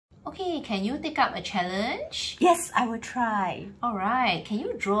Okay, can you take up a challenge? Yes, I will try. Alright, can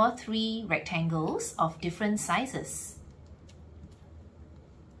you draw 3 rectangles of different sizes?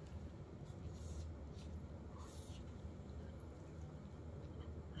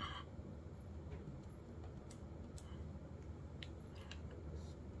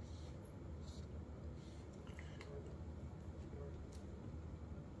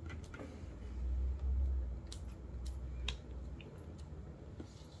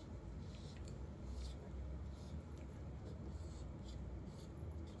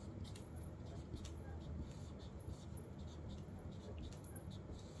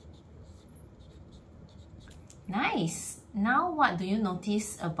 Nice! Now what do you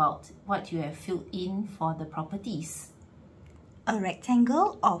notice about what you have filled in for the properties? A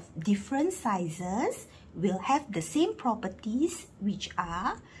rectangle of different sizes will have the same properties, which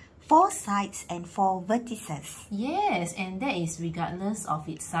are 4 sides and 4 vertices. Yes, and that is regardless of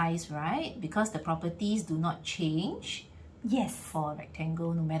its size, right? Because the properties do not change. Yes. For a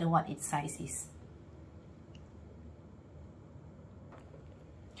rectangle, no matter what its size is.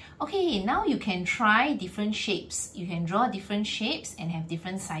 Okay, now you can try different shapes. You can draw different shapes and have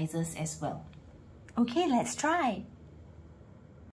different sizes as well. Okay, let's try.